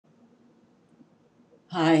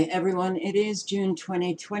Hi everyone, it is June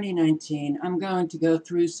 20, 2019. I'm going to go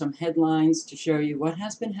through some headlines to show you what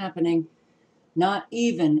has been happening, not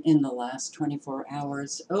even in the last 24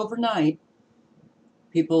 hours. Overnight,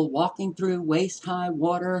 people walking through waist-high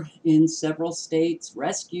water in several states,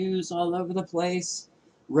 rescues all over the place,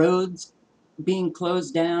 roads being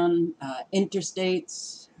closed down,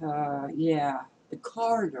 interstates, the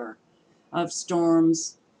corridor of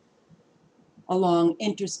storms along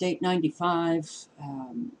Interstate 95,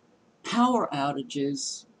 power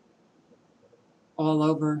outages all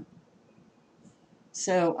over.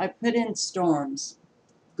 So I put in storms,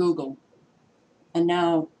 Google, and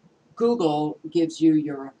now Google gives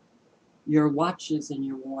you your watches and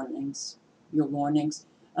your warnings. Your warnings.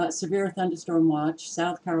 Severe thunderstorm watch,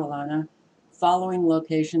 South Carolina. Following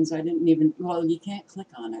locations, I didn't even, well, you can't click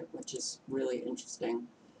on it, which is really interesting.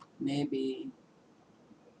 Maybe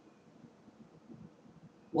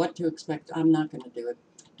what to expect. I'm not going to do it.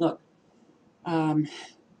 Look, um,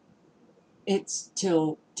 it's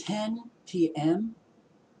till 10 p.m.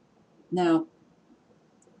 Now,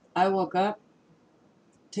 I woke up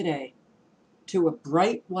today to a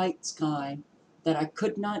bright white sky that I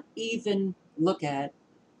could not even look at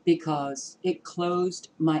because it closed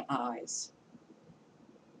my eyes.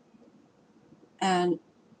 And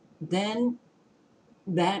then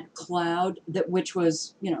that cloud, which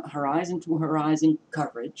was, horizon to horizon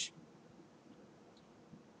coverage,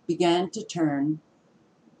 began to turn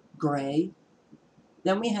gray.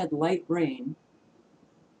 Then we had light rain,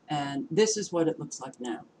 and this is what it looks like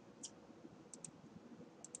now,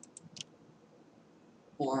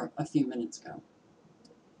 or a few minutes ago.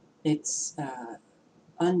 It's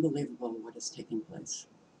unbelievable what is taking place.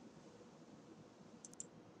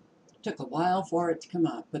 It took a while for it to come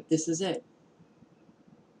up, but this is it.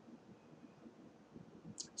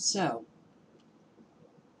 So,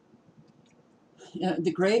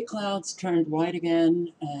 the gray clouds turned white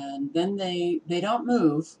again, and then they don't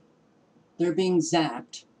move. They're being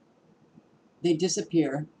zapped. They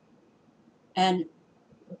disappear. And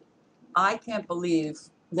I can't believe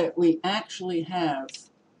that we actually have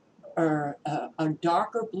a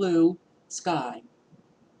darker blue sky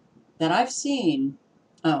that I've seen.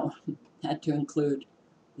 Oh, had to include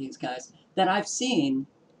these guys. That I've seen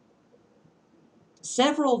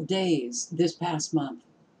several days this past month.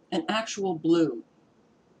 An actual blue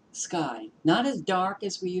sky. Not as dark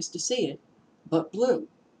as we used to see it, but blue.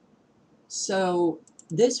 So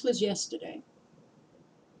this was yesterday.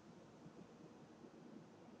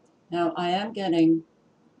 Now I am getting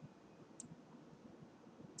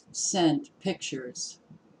sent pictures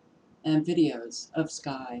and videos of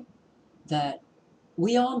sky that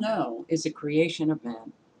we all know is a creation of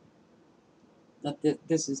man, that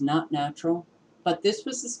this is not natural. But this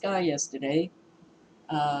was the sky yesterday.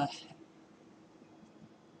 Uh,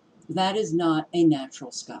 that is not a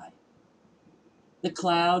natural sky. The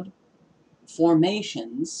cloud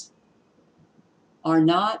formations are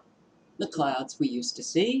not the clouds we used to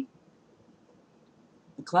see.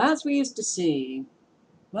 The clouds we used to see,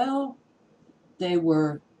 well, they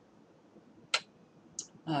were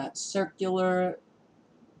circular,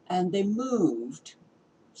 and they moved,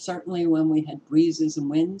 certainly when we had breezes and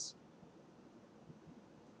winds.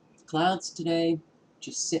 Clouds today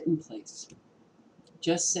just sit in place.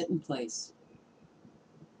 Just sit in place.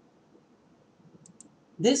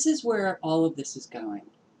 This is where all of this is going.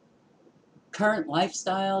 Current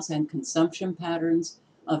lifestyles and consumption patterns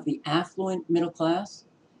of the affluent middle class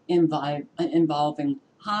involving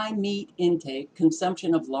high meat intake,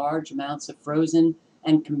 consumption of large amounts of frozen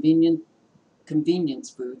and convenience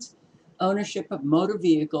foods, ownership of motor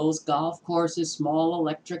vehicles, golf courses, small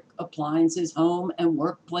electric appliances, home and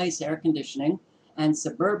workplace air conditioning, and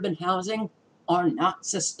suburban housing are not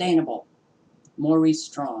sustainable. Maurice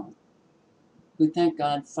Strong, who, thank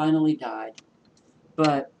God, finally died.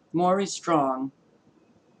 But Maurice Strong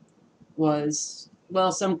was,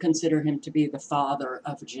 well, some consider him to be the father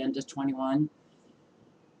of Agenda 21,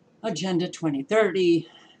 Agenda 2030.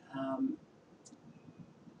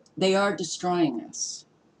 They are destroying us.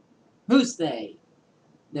 Who's they?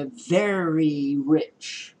 The very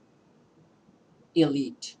rich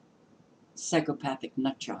elite psychopathic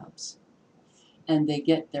nutjobs. And they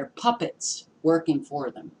get their puppets working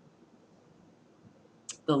for them.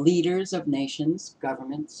 The leaders of nations,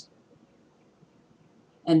 governments.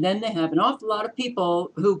 And then they have an awful lot of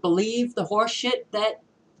people who believe the horseshit that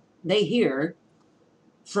they hear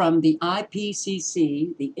from the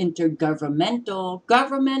IPCC, the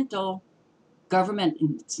Intergovernmental Government,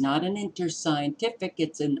 it's not an interscientific,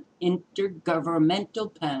 it's an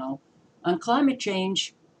intergovernmental panel on climate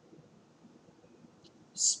change,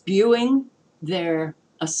 spewing their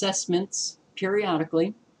assessments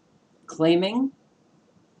periodically claiming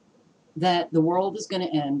that the world is going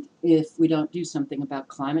to end if we don't do something about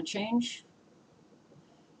climate change.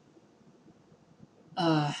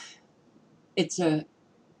 Uh, it's a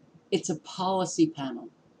policy panel.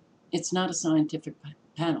 It's not a scientific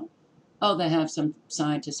panel. Oh, they have some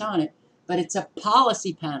scientists on it, but it's a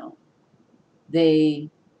policy panel. They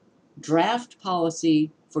draft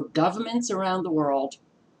policy for governments around the world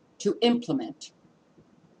to implement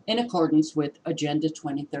in accordance with Agenda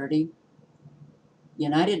 2030,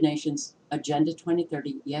 United Nations Agenda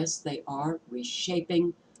 2030. Yes, they are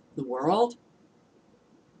reshaping the world.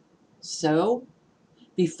 So,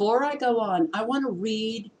 before I go on, I want to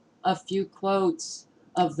read a few quotes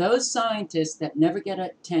of those scientists that never get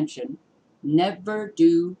attention. Never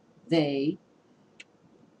do they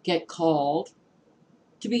get called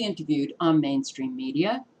to be interviewed on mainstream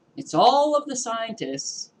media. It's all of the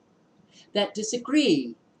scientists that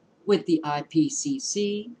disagree with the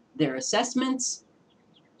IPCC, their assessments,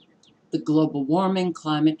 the global warming,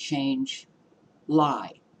 climate change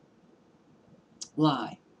lie.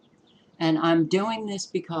 And I'm doing this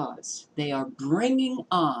because they are bringing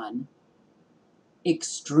on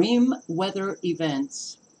extreme weather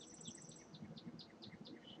events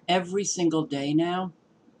every single day now.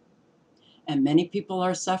 And many people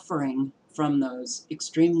are suffering from those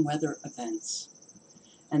extreme weather events.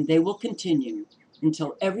 And they will continue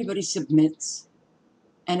until everybody submits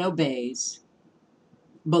and obeys,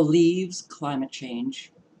 believes climate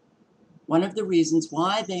change. One of the reasons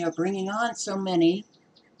why they are bringing on so many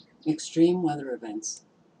extreme weather events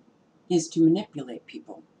is to manipulate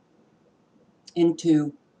people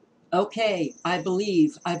into, okay, I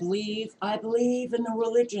believe in the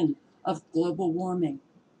religion of global warming.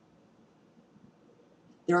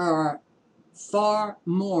 There are far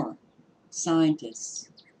more scientists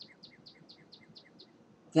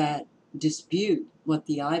that dispute what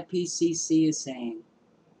the IPCC is saying.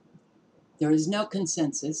 There is no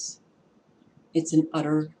consensus. It's an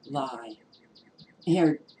utter lie.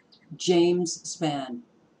 Here, James Spann,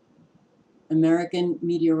 American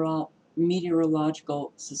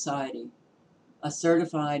Meteorological Society, a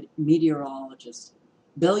certified meteorologist.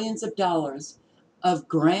 Billions of dollars of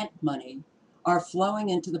grant money are flowing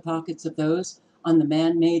into the pockets of those on the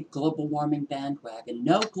man-made global warming bandwagon.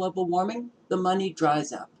 No global warming, the money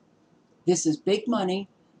dries up. This is big money.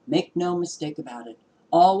 Make no mistake about it.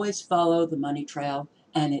 Always follow the money trail,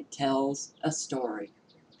 and it tells a story.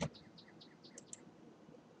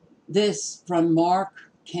 This from Mark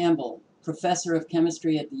Campbell, professor of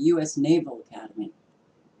chemistry at the U.S. Naval Academy.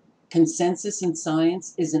 Consensus in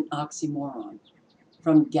science is an oxymoron.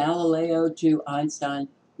 From Galileo to Einstein,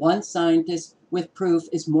 one scientist with proof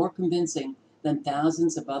is more convincing than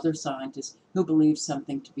thousands of other scientists who believe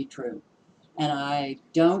something to be true. And I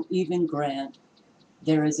don't even grant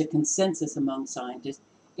there is a consensus among scientists.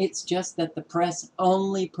 It's just that the press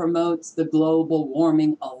only promotes the global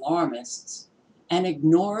warming alarmists and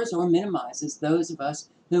ignores or minimizes those of us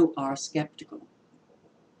who are skeptical.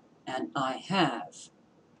 And I have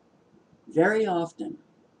very often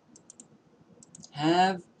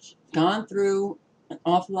have gone through an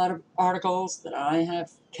awful lot of articles that I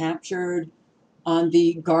have captured on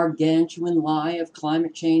the gargantuan lie of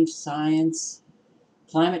climate change science.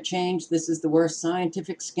 Climate change, this is the worst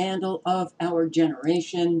scientific scandal of our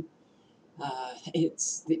generation.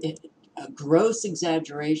 It's a gross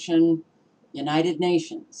exaggeration. United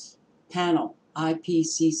Nations panel,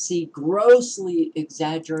 IPCC, grossly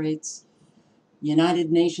exaggerates.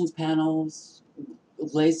 United Nations panels,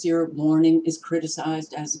 glacier warning is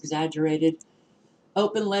criticized as exaggerated.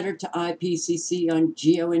 Open letter to IPCC on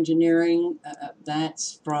geoengineering,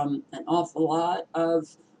 that's from an awful lot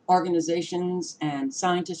of organizations and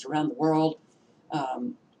scientists around the world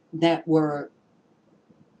that were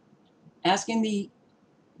asking the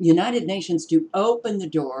United Nations to open the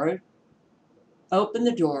door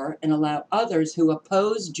and allow others who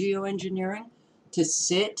oppose geoengineering to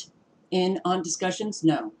sit in on discussions.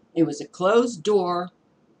 No, it was a closed door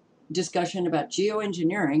discussion about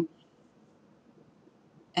geoengineering.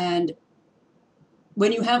 And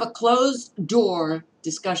when you have a closed door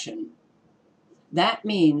discussion, that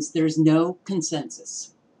means there's no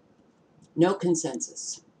consensus. No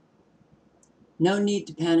consensus. No need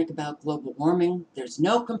to panic about global warming. There's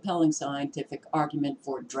no compelling scientific argument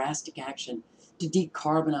for drastic action to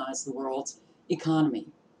decarbonize the world's economy.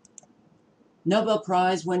 Nobel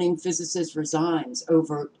Prize winning physicist resigns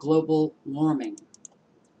over global warming.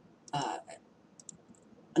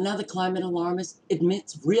 Another climate alarmist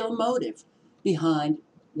admits real motive behind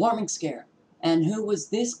warming scare. And who was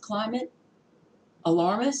this climate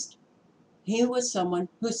alarmist? He was someone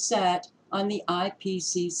who sat on the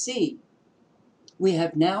IPCC. We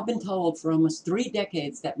have now been told for almost 3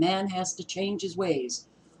 decades that man has to change his ways,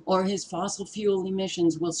 or his fossil fuel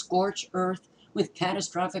emissions will scorch Earth with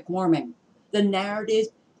catastrophic warming. The narrative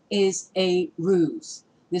is a ruse.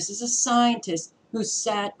 This is a scientist who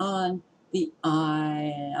sat on the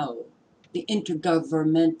the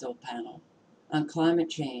Intergovernmental Panel on Climate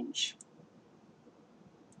Change.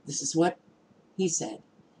 This is what he said.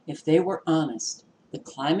 If they were honest, the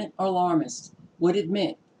climate alarmists would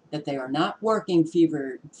admit that they are not working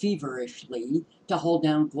feverishly to hold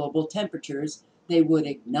down global temperatures. They would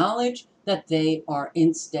acknowledge that they are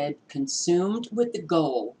instead consumed with the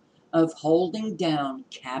goal of holding down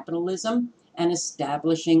capitalism and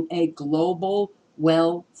establishing a global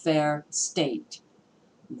welfare state.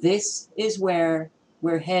 This is where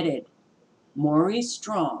we're headed. Maurice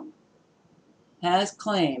Strong has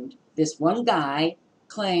claimed, this one guy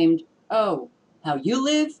claimed, oh, how you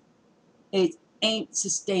live, it ain't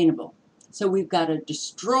sustainable. So we've got to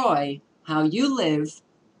destroy how you live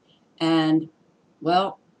and,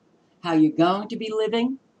 well, how you're going to be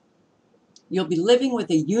living. You'll be living with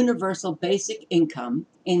a universal basic income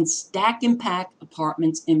in stack and pack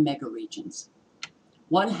apartments in mega regions.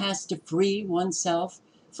 One has to free oneself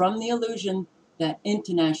from the illusion that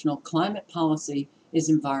international climate policy is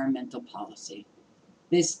environmental policy.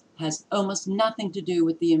 This has almost nothing to do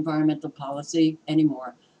with the environmental policy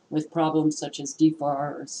anymore, with problems such as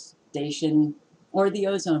deforestation or the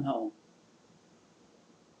ozone hole.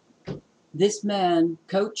 This man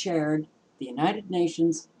co-chaired the United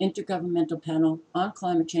Nations Intergovernmental Panel on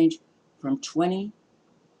Climate Change from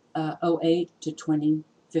 2008 to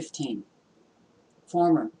 2015.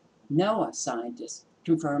 Former NOAA scientist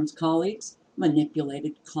confirms colleagues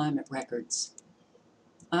manipulated climate records.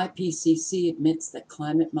 IPCC admits that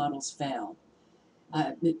climate models fail.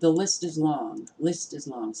 The list is long.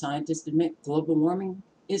 Scientists admit global warming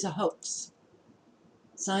is a hoax.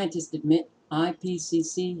 Scientists admit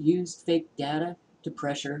IPCC used fake data to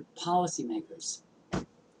pressure policymakers.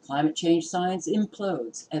 Climate change science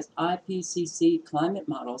implodes as IPCC climate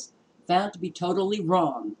models found to be totally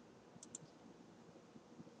wrong.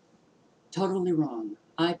 Totally wrong.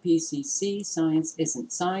 IPCC science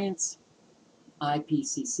isn't science.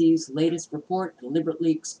 IPCC's latest report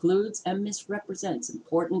deliberately excludes and misrepresents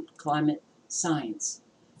important climate science.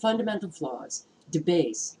 Fundamental flaws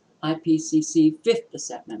debase IPCC fifth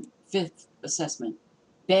assessment.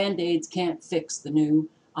 Band-aids can't fix the new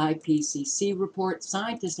IPCC report.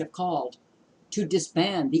 Scientists have called to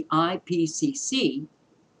disband the IPCC.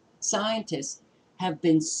 Scientists have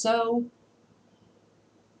been so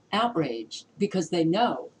outraged because they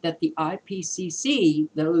know that the IPCC,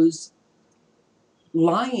 those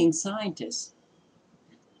lying scientists,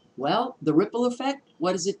 well, the ripple effect,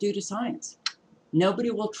 what does it do to science?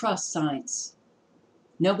 Nobody will trust science.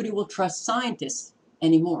 Nobody will trust scientists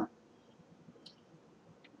anymore.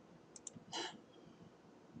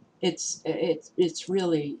 It's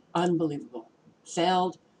really unbelievable.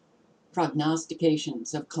 Failed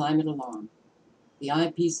prognostications of climate alarm. The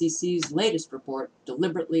IPCC's latest report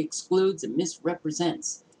deliberately excludes and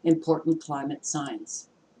misrepresents important climate science.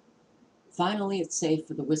 Finally, it's safe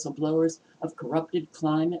for the whistleblowers of corrupted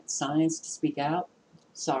climate science to speak out.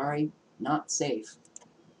 Sorry, not safe.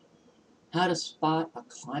 How to spot a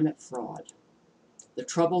climate fraud. The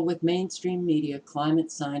trouble with mainstream media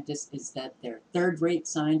climate scientists is that they're third-rate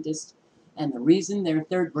scientists, and the reason they're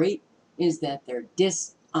third-rate is that they're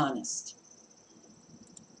dishonest.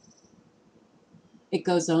 It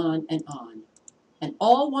goes on. And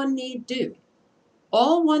all one need do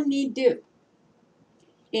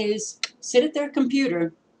is sit at their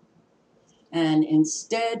computer and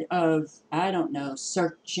instead of, I don't know,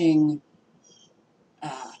 searching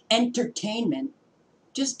entertainment,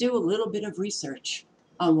 just do a little bit of research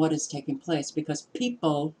on what is taking place, because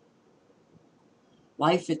people,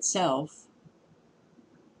 life itself,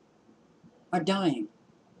 are dying.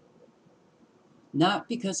 Not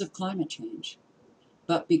because of climate change,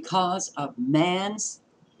 but because of man's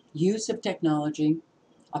use of technology,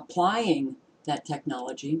 applying that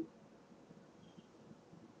technology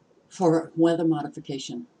for weather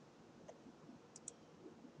modification.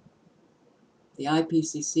 The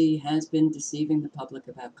IPCC has been deceiving the public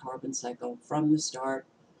about carbon cycle from the start.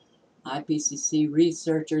 IPCC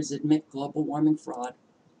researchers admit global warming fraud.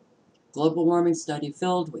 Global warming study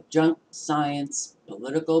filled with junk science,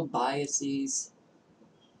 political biases.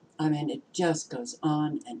 I mean, it just goes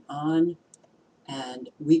on, and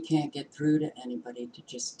we can't get through to anybody to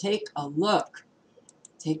just take a look.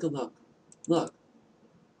 Take a look. Look.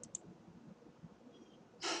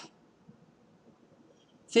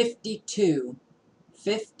 52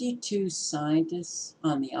 scientists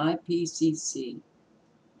on the IPCC.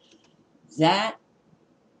 That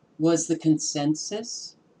was the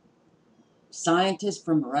consensus. Scientists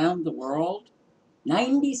from around the world,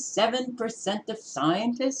 97% of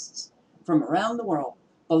scientists from around the world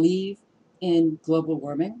believe in global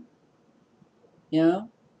warming. You know,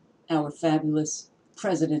 our fabulous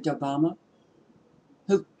President Obama,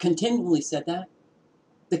 who continually said that,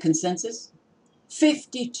 the consensus,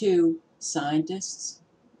 52 scientists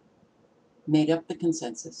made up the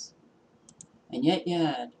consensus. And yet you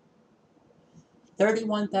had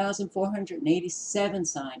 31,487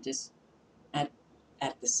 scientists at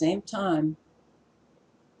the same time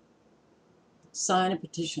sign a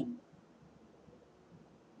petition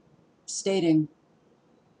stating,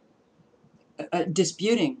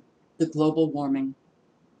 disputing the global warming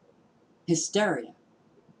hysteria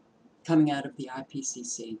coming out of the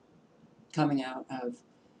IPCC, coming out of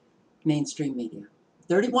mainstream media.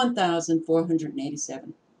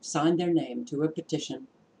 31,487 signed their name to a petition,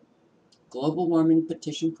 Global Warming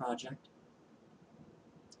Petition Project,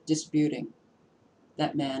 disputing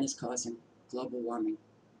that man is causing global warming.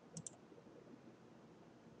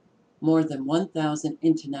 More than 1,000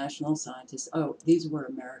 international scientists, oh, these were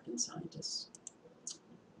American scientists.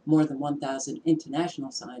 More than 1,000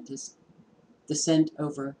 international scientists dissent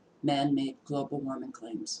over man-made global warming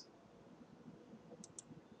claims.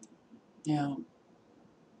 Now,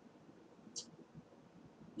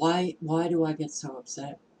 why do I get so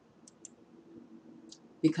upset?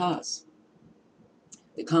 Because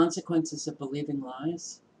the consequences of believing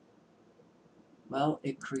lies, well,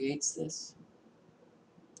 it creates this.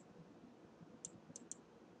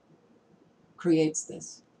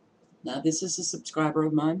 Now, this is a subscriber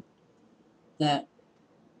of mine that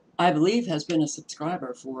I believe has been a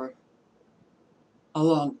subscriber for a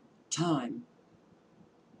long time.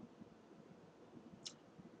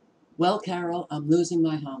 Well, Carol, I'm losing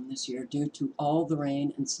my home this year due to all the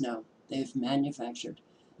rain and snow they've manufactured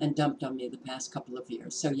and dumped on me the past couple of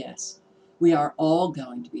years. So yes, we are all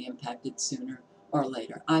going to be impacted sooner or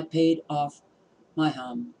later. I paid off my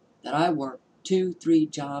home that I worked 2-3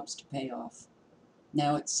 jobs to pay off.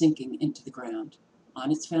 Now it's sinking into the ground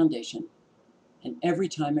on its foundation. And every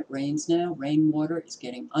time it rains now, rainwater is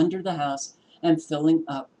getting under the house and filling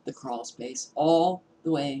up the crawl space all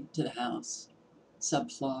the way to the house.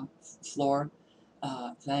 Subfloor,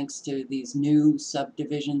 thanks to these new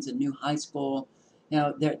subdivisions and new high school. You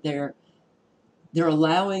know, they're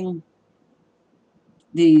allowing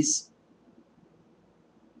these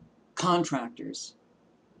contractors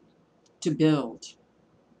to build,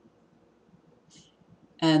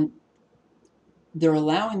 and they're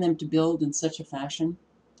allowing them to build in such a fashion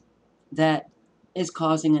that is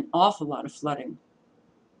causing an awful lot of flooding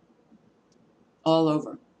all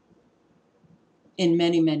over in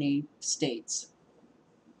many states.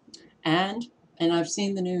 And I've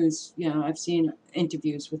seen the news, you know, I've seen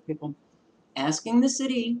interviews with people asking the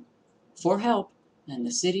city for help, and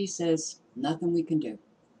the city says, nothing we can do.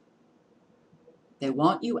 They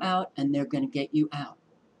want you out, and they're going to get you out.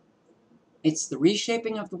 It's the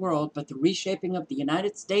reshaping of the world, but the reshaping of the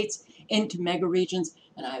United States into mega regions,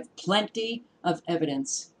 and I have plenty of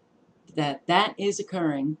evidence that that is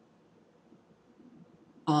occurring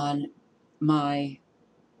on my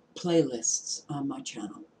playlists on my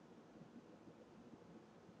channel.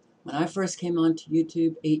 When I first came onto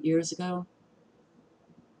YouTube 8 years ago,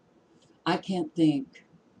 I can't think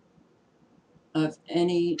of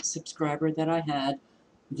any subscriber that I had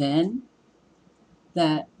then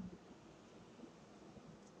that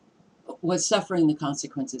was suffering the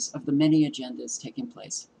consequences of the many agendas taking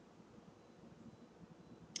place.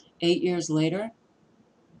 8 years later,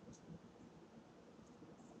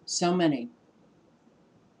 so many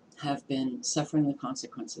have been suffering the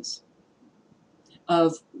consequences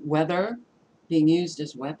of weather being used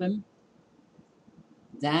as weapon,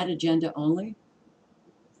 that agenda only,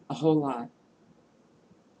 a whole lot.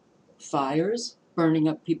 Fires, burning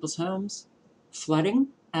up people's homes, flooding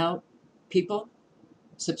out people,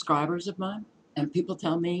 subscribers of mine, and people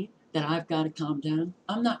tell me that I've got to calm down.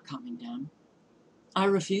 I'm not calming down. I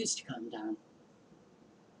refuse to calm down.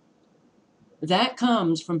 That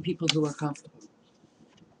comes from people who are comfortable.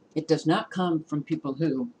 It does not come from people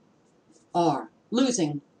who are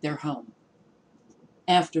losing their home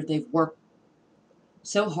after they've worked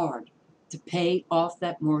so hard to pay off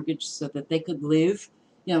that mortgage so that they could live,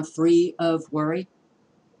 you know, free of worry.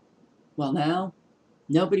 Well, now,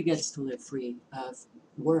 nobody gets to live free of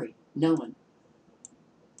worry. No one.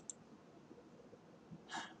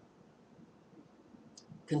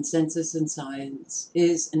 Consensus in science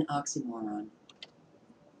is an oxymoron.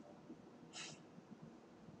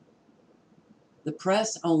 The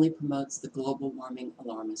press only promotes the global warming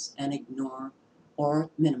alarmists and ignore or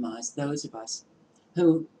minimize those of us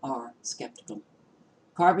who are skeptical.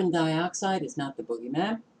 Carbon dioxide is not the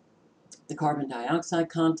boogeyman. The carbon dioxide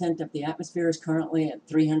content of the atmosphere is currently at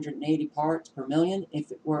 380 parts per million.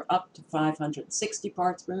 If it were up to 560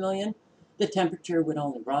 parts per million, the temperature would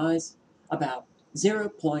only rise about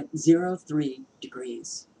 0.03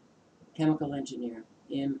 degrees. Chemical engineer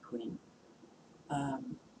Ian McQueen.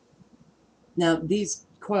 Now, these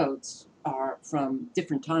quotes are from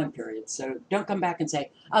different time periods, so don't come back and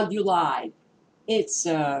say, oh, you lied. It's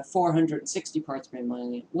 460 parts per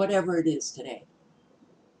million, whatever it is today.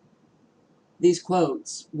 These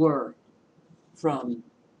quotes were from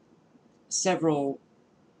several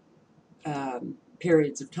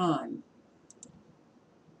periods of time.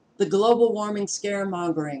 The global warming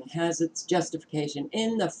scaremongering has its justification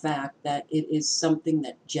in the fact that it is something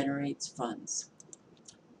that generates funds.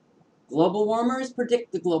 Global warmers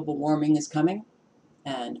predict the global warming is coming,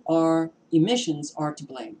 and our emissions are to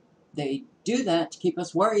blame. They do that to keep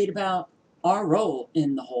us worried about our role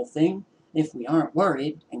in the whole thing. If we aren't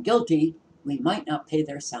worried and guilty, we might not pay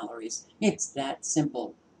their salaries. It's that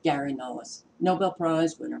simple. Gary Nullis, Nobel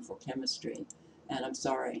Prize winner for chemistry. And I'm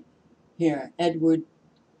sorry, here,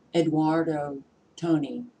 Eduardo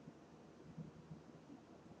Toni,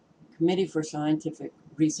 Committee for Scientific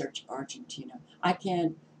Research, Argentina. I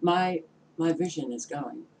can't, my vision is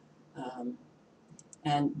going.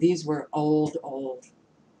 And these were old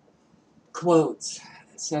quotes.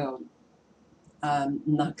 So I'm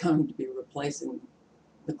not going to be replacing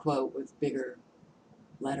the quote with bigger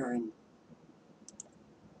lettering.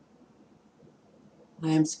 I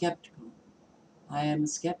am skeptical. I am a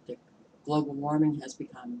skeptic. Global warming has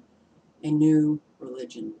become a new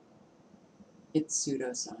religion. It's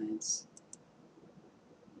pseudoscience.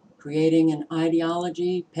 Creating an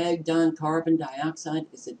ideology pegged on carbon dioxide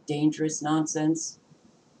is a dangerous nonsense.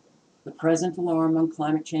 The present alarm on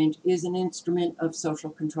climate change is an instrument of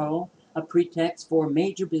social control, a pretext for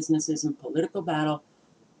major businesses and political battle.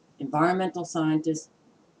 Environmental scientist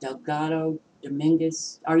Delgado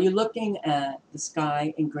Dominguez. Are you looking at the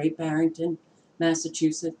sky in Great Barrington,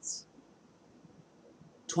 Massachusetts,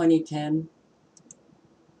 2010?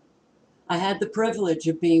 I had the privilege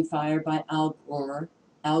of being fired by Al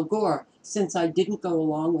Gore, since I didn't go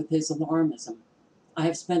along with his alarmism. I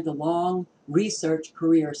have spent a long research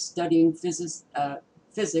career studying physics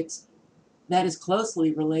that is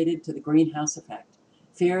closely related to the greenhouse effect.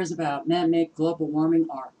 Fears about man-made global warming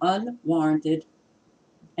are unwarranted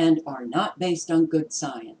and are not based on good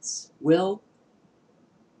science. Will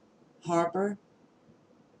Harper,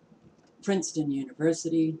 Princeton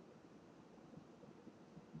University,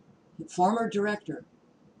 former director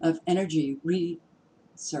of energy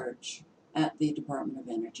research at the Department of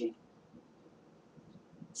Energy.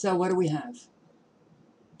 So what do we have?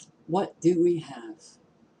 What do we have?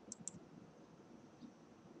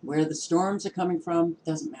 Where the storms are coming from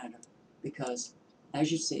doesn't matter, because,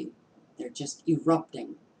 as you see, they're just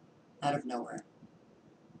erupting out of nowhere.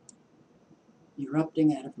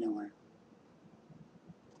 Erupting out of nowhere.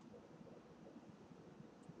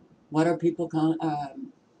 What are people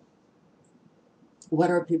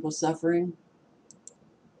suffering?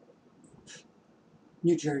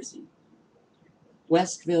 New Jersey.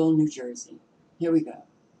 Westville, New Jersey. Here we go.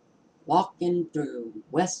 Walking through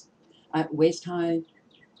waist high,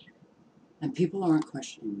 and people aren't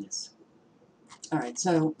questioning this. All right,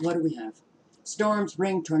 so what do we have? Storms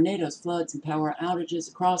bring tornadoes, floods, and power outages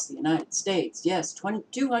across the United States. Yes,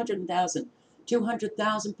 200,000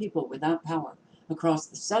 people without power across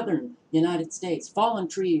the southern United States. Fallen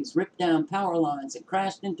trees ripped down power lines and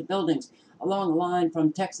crashed into buildings along the line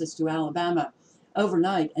from Texas to Alabama.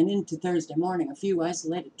 Overnight and into Thursday morning, a few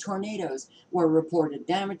isolated tornadoes were reported,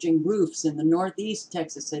 damaging roofs in the northeast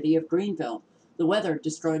Texas city of Greenville. The weather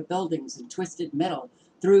destroyed buildings and twisted metal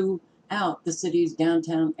throughout the city's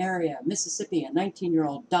downtown area. Mississippi, a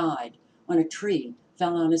 19-year-old died when a tree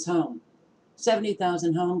fell on his home.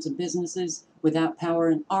 70,000 homes and businesses without power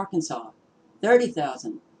in Arkansas.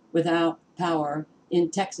 30,000 without power in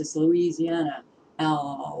Texas, Louisiana,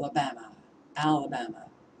 Alabama.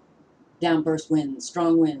 Downburst winds,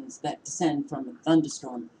 strong winds that descend from a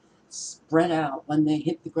thunderstorm, spread out when they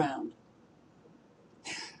hit the ground.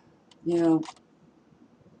 You know,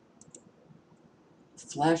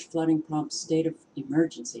 flash flooding prompts state of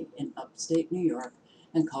emergency in upstate New York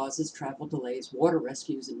and causes travel delays, water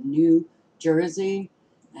rescues in New Jersey,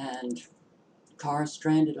 and cars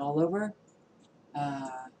stranded all over.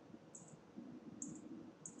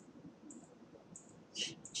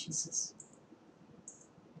 Jesus.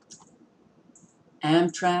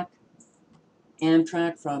 Amtrak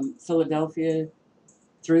Amtrak from Philadelphia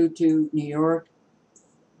through to New York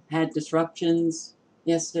had disruptions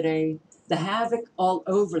yesterday. The havoc all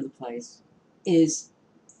over the place is,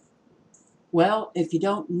 well, if you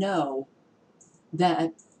don't know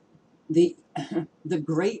that the the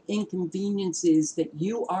great inconveniences that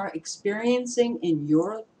you are experiencing in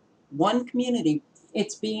your one community,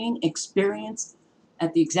 it's being experienced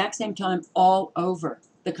at the exact same time all over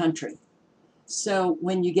the country. So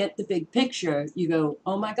when you get the big picture, you go,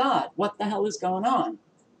 oh my God, what the hell is going on?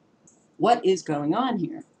 What is going on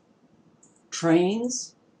here?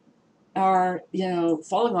 Trains are,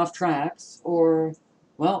 falling off tracks, or,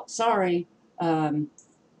 well, sorry,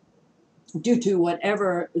 due to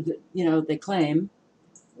whatever, they claim,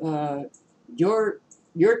 uh, your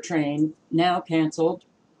train now canceled.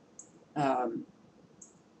 Um,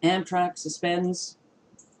 Amtrak suspends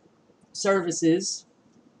services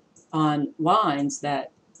on lines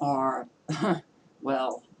that are,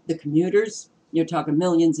 well, the commuters, you're talking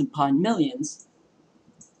millions upon millions,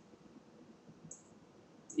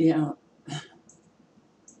 you know,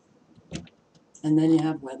 and then you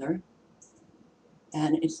have weather,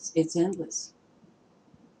 and it's endless.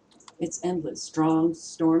 It's endless. Strong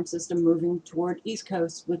storm system moving toward East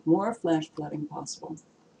Coast with more flash flooding possible.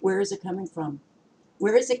 Where is it coming from?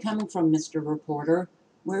 Where is it coming from, Mr. Reporter?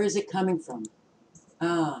 Where is it coming from?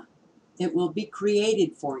 Ah, it will be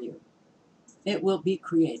created for you. It will be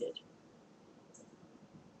created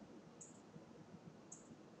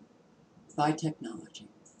by technology.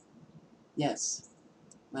 Yes,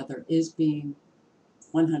 weather is being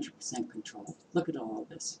 100% controlled. Look at all of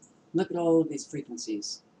this. Look at all of these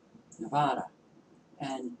frequencies. Nevada.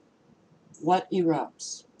 And what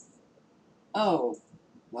erupts? Oh,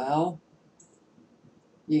 well,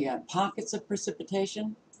 you got pockets of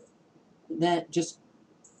precipitation that just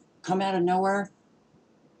come out of nowhere.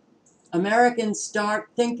 Americans, start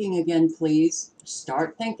thinking again, please.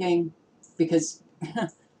 Start thinking, because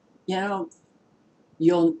you'll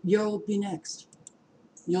be next.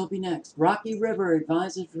 You'll be next. Rocky River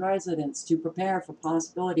advises residents to prepare for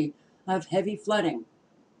possibility of heavy flooding.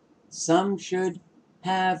 Some should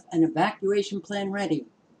have an evacuation plan ready.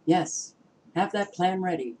 Yes, have that plan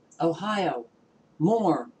ready. Ohio,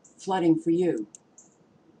 more flooding for you.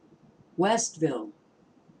 Westville,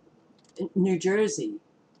 New Jersey.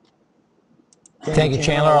 Thank you,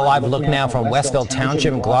 Chandler. A live look now from Westville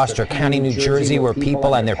Township in Gloucester County, New Jersey, where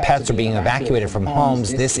people and their pets are being evacuated from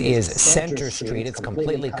homes. This is Center Street. It's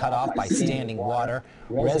completely cut off by standing water.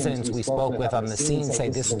 Residents we spoke with on the scene say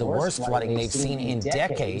this is the worst flooding they've seen in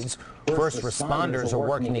decades. First responders are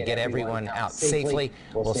working to get everyone out safely.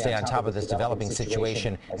 We'll stay on top of this developing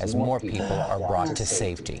situation as more people are brought to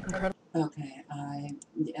safety. Okay,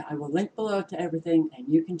 I will link below to everything,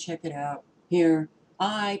 and you can check it out here.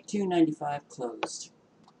 I-295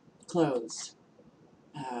 closed.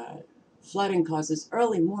 Flooding causes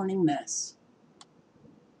early morning mess.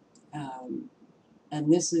 And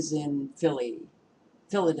this is in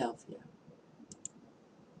Philadelphia.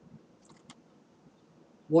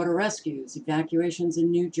 Water rescues, evacuations in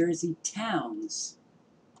New Jersey towns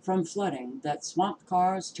from flooding that swamped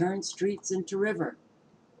cars, turned streets into river.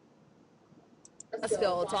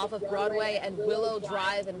 Westville, it's off of Broadway and Willow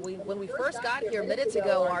Drive, and when we first got here minutes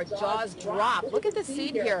ago, our jaws dropped. Look at the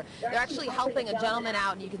scene here. They're actually helping a gentleman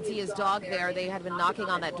out, and you can see his dog there. They had been knocking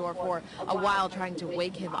on that door for a while trying to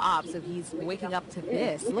wake him up, so he's waking up to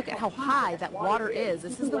this. Look at how high that water is.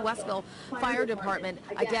 This is the Westville Fire Department.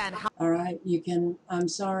 Again, all right, I'm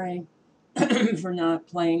sorry for not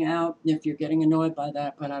playing out if you're getting annoyed by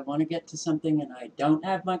that, but I want to get to something, and I don't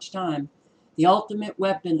have much time. The ultimate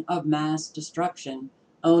weapon of mass destruction,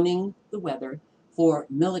 owning the weather for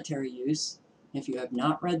military use. If you have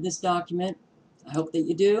not read this document, I hope that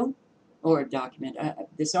you do, or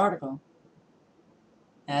this article,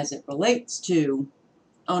 as it relates to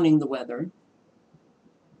owning the weather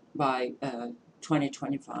by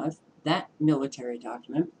 2025, that military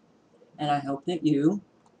document, and I hope that you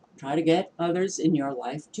try to get others in your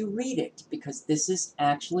life to read it, because this is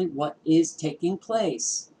actually what is taking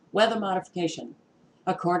place. Weather modification.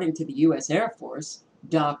 According to the U.S. Air Force,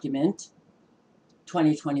 document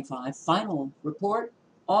 2025 final report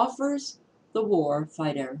offers the war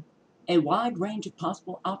fighter a wide range of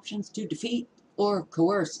possible options to defeat or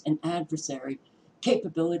coerce an adversary.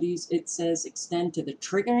 Capabilities, it says, extend to the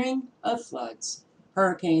triggering of floods,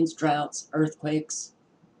 hurricanes, droughts, earthquakes.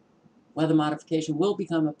 Weather modification will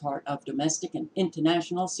become a part of domestic and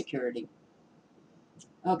international security.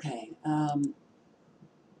 Okay,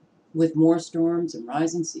 with more storms and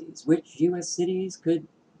rising seas, which U.S. cities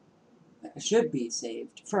should be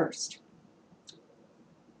saved first?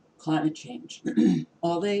 climate change.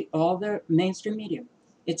 all the mainstream media,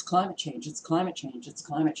 it's climate change, it's climate change, it's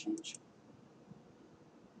climate change.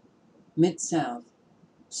 Mid-South,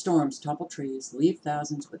 storms topple trees, leave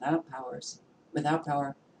thousands without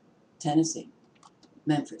power. Tennessee,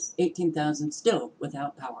 Memphis, 18,000 still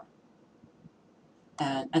without power.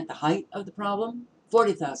 And at the height of the problem,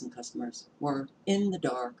 40,000 customers were in the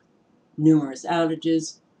dark. Numerous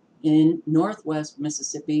outages in northwest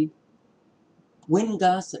Mississippi, wind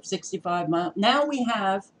gusts of 65 miles. Now we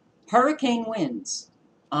have hurricane winds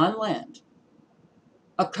on land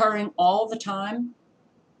occurring all the time.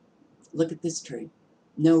 Look at this tree.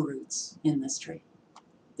 No roots in this tree.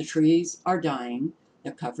 The trees are dying.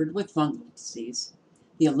 They're covered with fungal disease.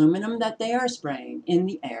 The aluminum that they are spraying in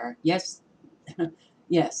the air, yes,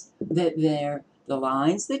 yes, the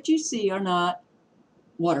lines that you see are not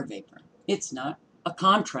water vapor. It's not a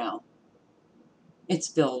contrail. It's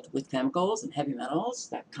filled with chemicals and heavy metals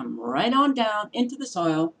that come right on down into the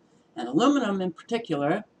soil, and aluminum in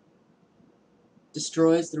particular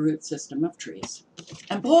destroys the root system of trees.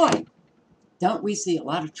 And boy, don't we see a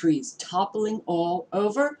lot of trees toppling all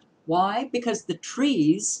over? Why? Because the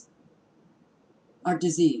trees are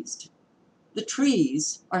diseased. The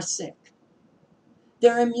trees are sick.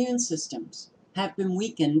 Their immune systems have been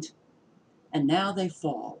weakened, and now they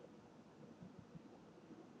fall.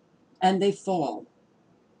 And they fall,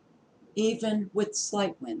 even with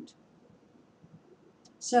slight wind.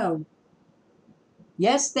 So,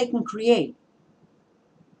 yes, they can create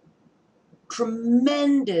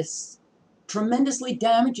tremendously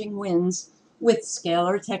damaging winds with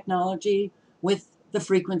scalar technology, with the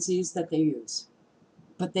frequencies that they use.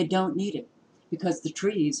 But they don't need it because the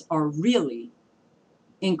trees are really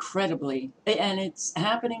incredibly, and it's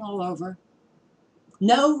happening all over.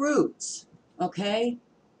 No roots, okay?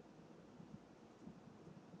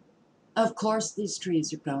 Of course these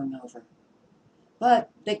trees are going over,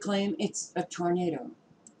 but they claim it's a tornado.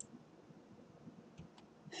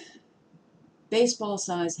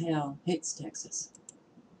 Baseball-sized hail hits Texas.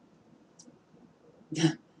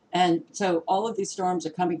 And so all of these storms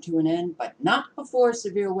are coming to an end, but not before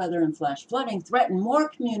severe weather and flash flooding threaten more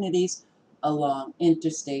communities along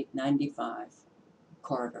Interstate 95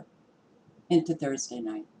 corridor into Thursday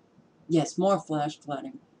night. Yes, more flash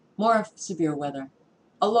flooding, more severe weather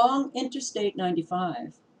along Interstate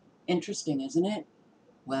 95. Interesting, isn't it?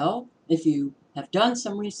 Well, if you have done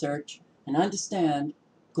some research and understand,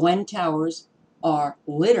 Gwen Towers are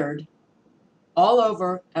littered all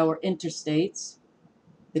over our interstates.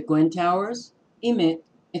 The Gwen Towers emit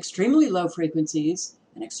extremely low frequencies,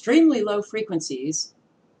 and extremely low frequencies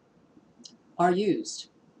are used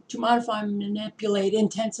to modify, manipulate,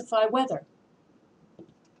 intensify weather.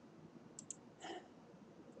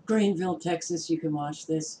 Greenville, Texas, you can watch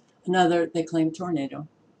this. Another, they claim tornado,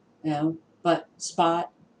 but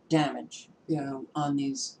spot damage, on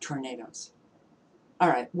these tornadoes. All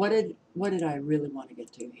right, what did I really want to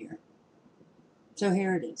get to here? So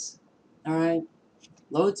here it is. All right,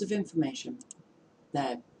 loads of information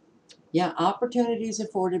that, opportunities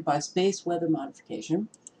afforded by space weather modification.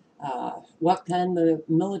 What can the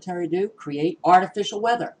military do? Create artificial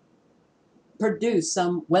weather. Produce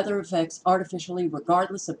some weather effects artificially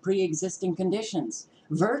regardless of pre-existing conditions.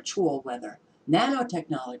 Virtual weather,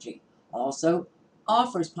 nanotechnology also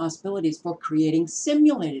offers possibilities for creating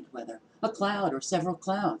simulated weather, a cloud or several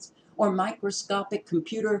clouds, or microscopic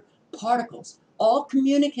computer particles, all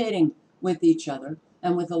communicating with each other,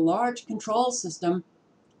 and with a large control system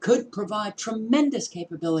could provide tremendous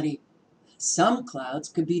capability. Some clouds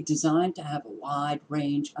could be designed to have a wide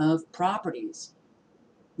range of properties.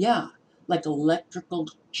 Yeah, like electrical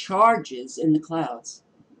charges in the clouds.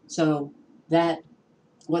 So that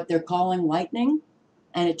what they're calling lightning,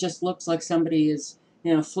 and it just looks like somebody is,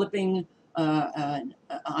 flipping on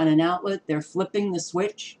an outlet. They're flipping the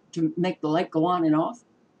switch to make the light go on and off.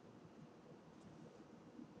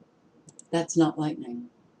 That's not lightning.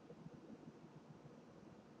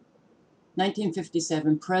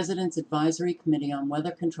 1957, President's Advisory Committee on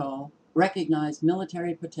Weather Control recognized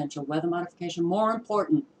military potential weather modification more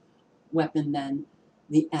important weapon than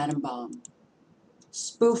the atom bomb.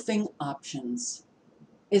 Spoofing options.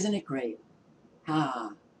 Isn't it great?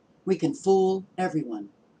 We can fool everyone.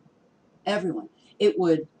 Everyone. It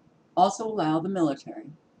would also allow the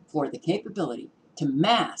military for the capability to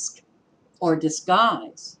mask or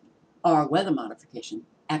disguise our weather modification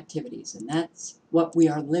activities, and that's what we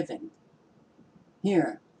are living.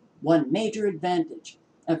 Here, one major advantage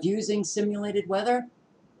of using simulated weather: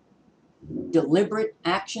 deliberate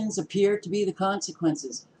actions appear to be the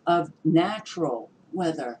consequences of natural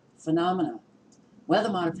weather phenomena. weather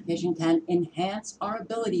modification can enhance our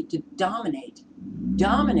ability to dominate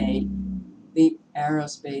the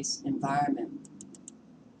aerospace environment.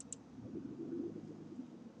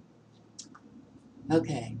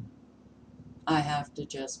 Okay, I have to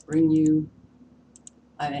just bring you,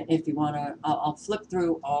 if you want to, I'll flip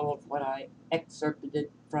through all of what I excerpted it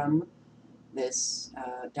from this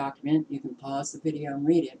document. You can pause the video and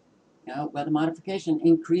read it. Weather modification,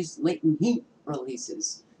 increased latent heat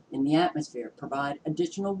releases in the atmosphere, provide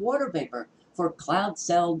additional water vapor for cloud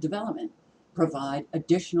cell development, provide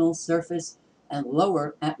additional surface and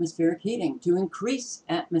lower atmospheric heating to increase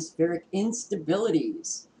atmospheric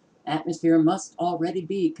instabilities. Atmosphere must already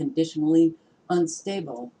be conditionally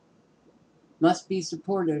unstable, must be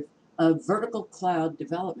supportive of vertical cloud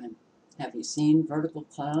development. Have you seen vertical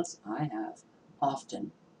clouds? I have,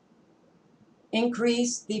 often.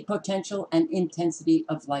 Increase the potential and intensity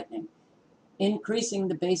of lightning, increasing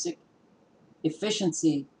the basic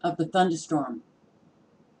efficiency of the thunderstorm,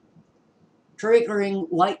 triggering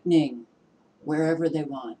lightning wherever they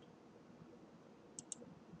want.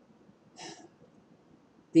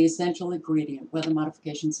 The essential ingredient, weather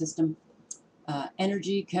modification system,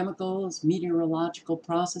 energy, chemicals, meteorological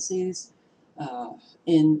processes,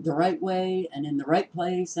 in the right way and in the right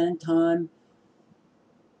place and time,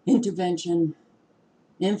 intervention,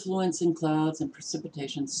 influence in clouds and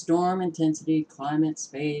precipitation, storm intensity, climate,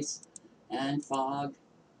 space, and fog.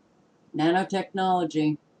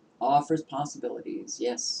 Nanotechnology offers possibilities.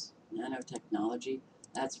 Yes, nanotechnology,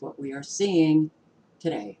 that's what we are seeing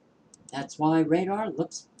today. That's why radar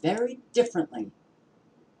looks very differently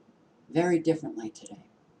today.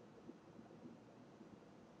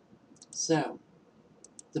 So,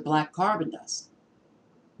 the black carbon dust,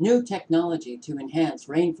 new technology to enhance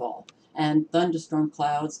rainfall and thunderstorm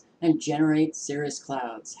clouds and generate cirrus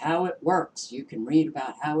clouds. How it works, you can read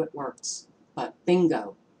about how it works. But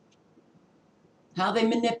bingo, how they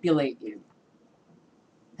manipulate you.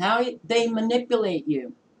 How they manipulate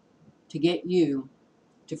you to get you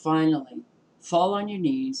to finally fall on your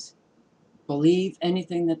knees, believe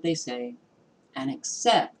anything that they say, and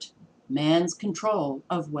accept man's control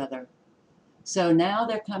of weather. So now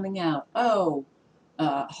they're coming out, Harvard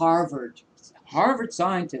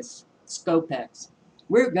scientists, Scopex,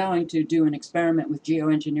 we're going to do an experiment with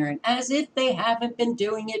geoengineering, as if they haven't been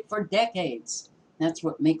doing it for decades. That's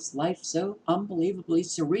what makes life so unbelievably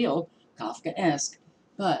surreal, Kafkaesque.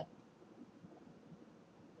 But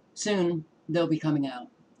soon they'll be coming out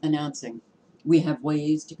announcing we have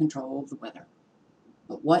ways to control the weather.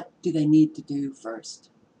 But what do they need to do first?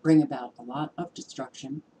 Bring about a lot of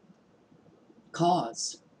destruction,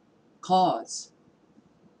 cause,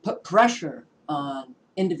 put pressure on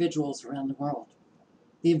individuals around the world.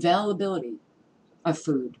 The availability of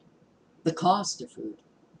food, the cost of food,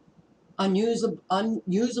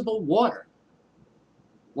 unusable water.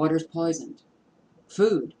 Water's poisoned.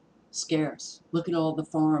 Food, scarce. Look at all the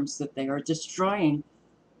farms that they are destroying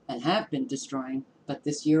and have been destroying, but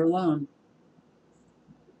this year alone.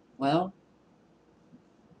 Well,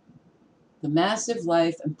 the massive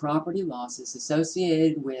life and property losses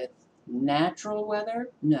associated with natural weather,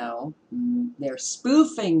 no, they're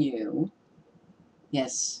spoofing you.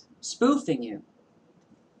 Yes, spoofing you.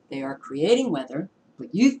 They are creating weather,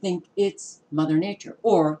 but you think it's Mother Nature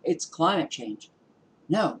or it's climate change.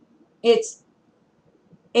 No, it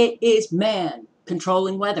is man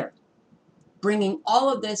controlling weather, bringing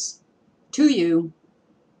all of this to you,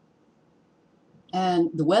 and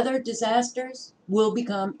the weather disasters will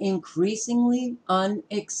become increasingly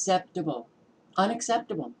unacceptable.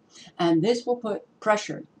 And this will put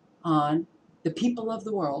pressure on the people of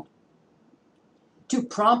the world to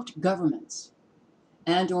prompt governments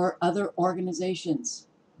and or other organizations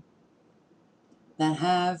that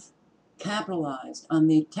have capitalized on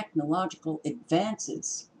the technological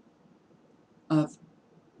advances of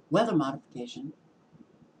weather modification.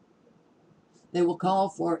 They will call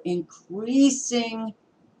for increasingly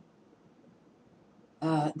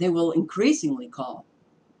call.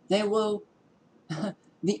 They will,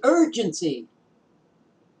 the urgency,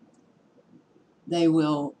 they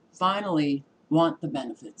will finally want the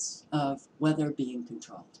benefits of weather being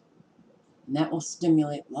controlled. And that will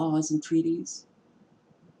stimulate laws and treaties,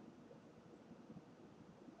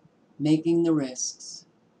 making the risks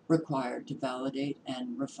required to validate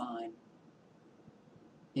and refine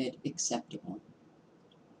it acceptable.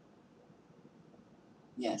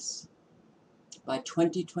 Yes, by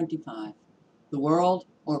 2025, the world,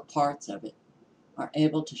 or parts of it, are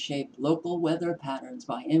able to shape local weather patterns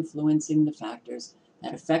by influencing the factors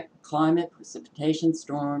that affect climate, precipitation,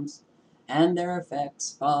 storms, and their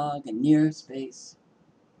effects, fog, and near space.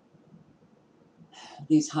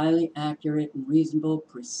 These highly accurate and reasonable,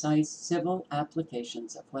 precise civil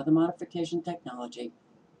applications of weather modification technology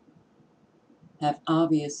have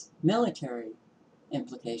obvious military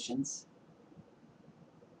implications.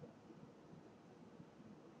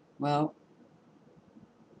 Well,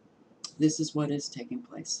 this is what is taking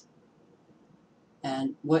place.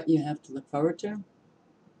 And what you have to look forward to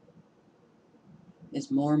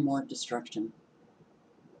is more and more destruction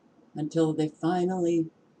until they finally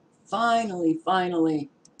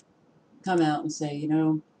come out and say,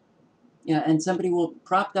 yeah, and somebody will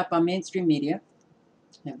prop up on mainstream media.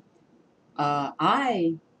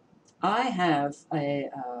 I have a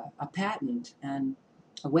patent and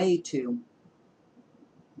a way to,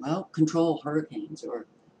 well, control hurricanes or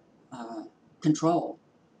control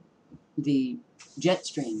the jet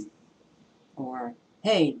stream, or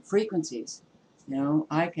hey, frequencies.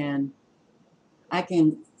 I can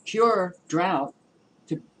cure drought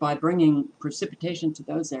by bringing precipitation to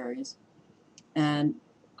those areas, and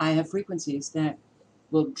I have frequencies that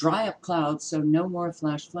will dry up clouds so no more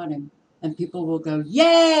flash flooding, and people will go,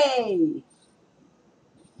 yay!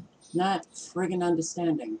 Not friggin'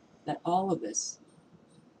 understanding that all of this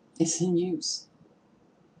is in use.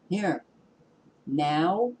 Here,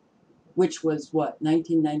 now, which was what,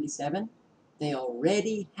 1997? They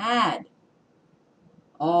already had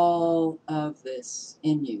all of this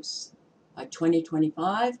in use. By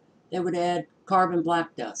 2025, they would add carbon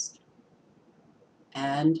black dust.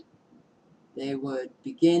 And they would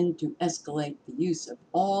begin to escalate the use of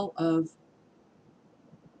all of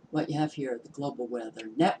what you have here, the global weather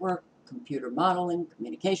network, computer modeling,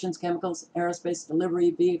 communications, chemicals, aerospace,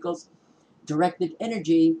 delivery vehicles, directed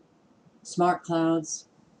energy, smart clouds,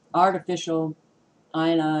 artificial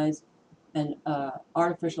ionized and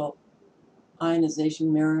artificial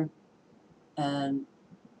ionization mirror, and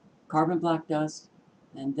carbon black dust,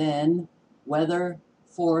 and then weather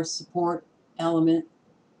force support element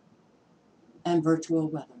and virtual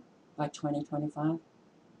weather by 2025.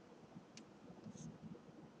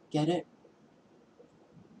 Get it?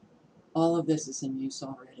 All of this is in use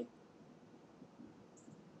already.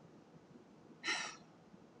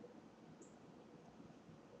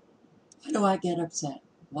 Why do I get upset?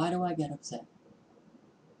 Why do I get upset?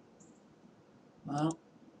 Well,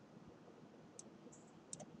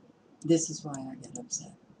 this is why I get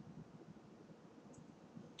upset.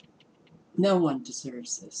 No one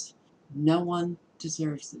deserves this. No one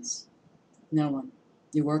deserves this. No one.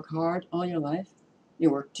 You work hard all your life. You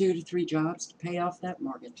work 2 to 3 jobs to pay off that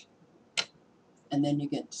mortgage. And then you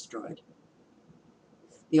get destroyed.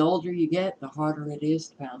 The older you get, the harder it is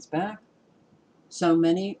to bounce back. So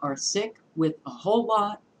many are sick with a whole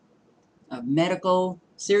lot of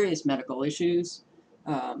serious medical issues.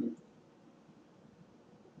 I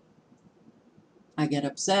get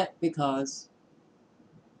upset because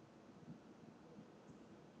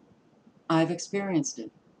I've experienced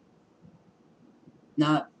it.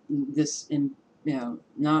 Not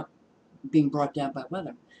not being brought down by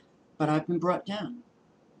weather, but I've been brought down,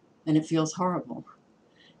 and it feels horrible.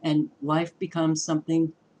 And life becomes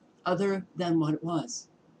something other than what it was.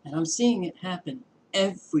 And I'm seeing it happen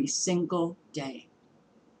every single day.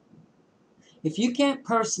 If you can't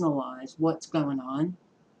personalize what's going on,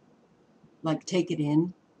 like take it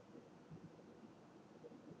in,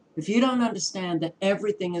 if you don't understand that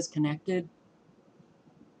everything is connected,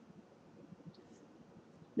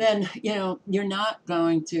 then, you're not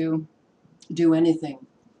going to do anything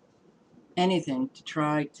to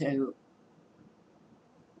try to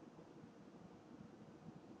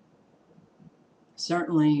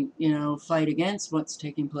certainly, fight against what's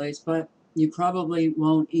taking place, but you probably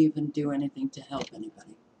won't even do anything to help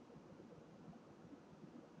anybody.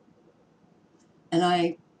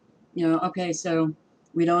 And okay, so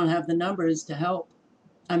we don't have the numbers to help,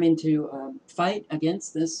 to fight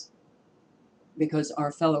against this, because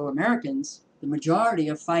our fellow Americans, the majority,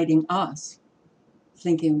 are fighting us,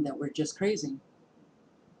 thinking that we're just crazy.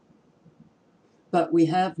 But we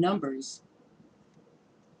have numbers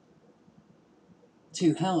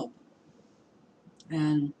to help,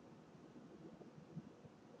 and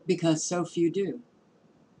because so few do,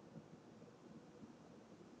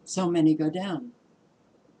 so many go down.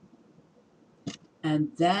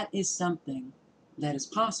 And that is something that is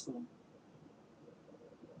possible.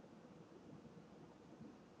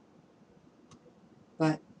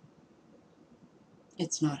 But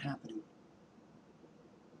it's not happening.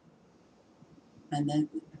 And then,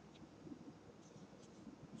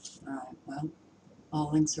 all right, well,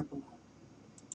 all links are below.